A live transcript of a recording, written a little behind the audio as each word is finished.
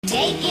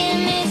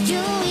Taking is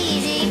too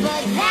easy,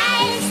 but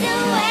that's the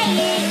way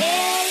it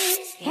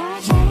is. Yeah,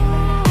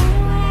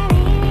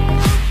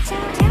 so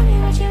tell me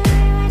what you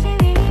want, what you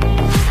really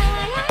want.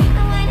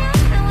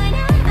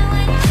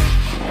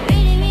 I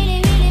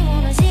really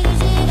wanna see you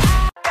sing.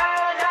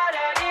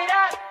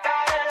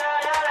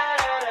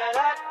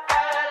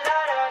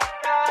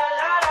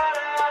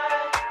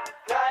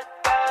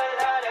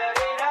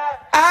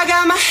 I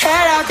got my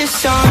head out the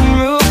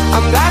sunroof,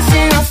 I'm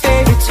blasting our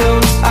favorite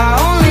tunes. I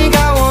only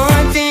got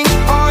one thing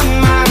on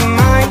my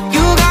mind.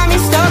 You got me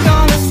stuck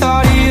on the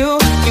thought of you.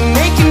 You're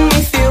making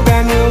me feel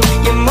brand new.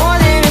 You're more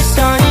than a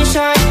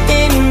sunshine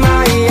in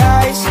my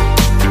eyes.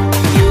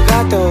 You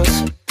got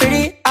those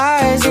pretty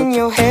eyes in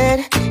your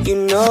head, you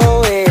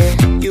know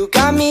it. You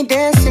got me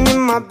dancing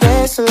in my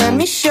bed, so let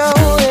me show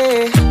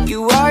it.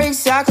 You are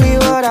exactly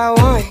what I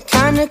want,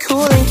 kinda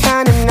cool and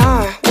kinda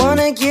not.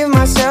 Wanna give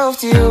myself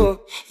to you.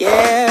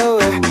 Yeah,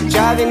 we're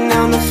driving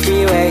down the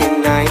freeway at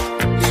night.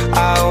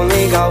 I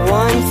only got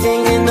one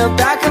thing in the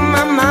back of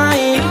my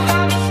mind.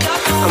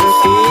 I'm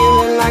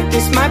feeling like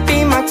this might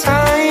be my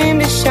time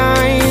to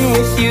shine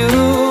with you.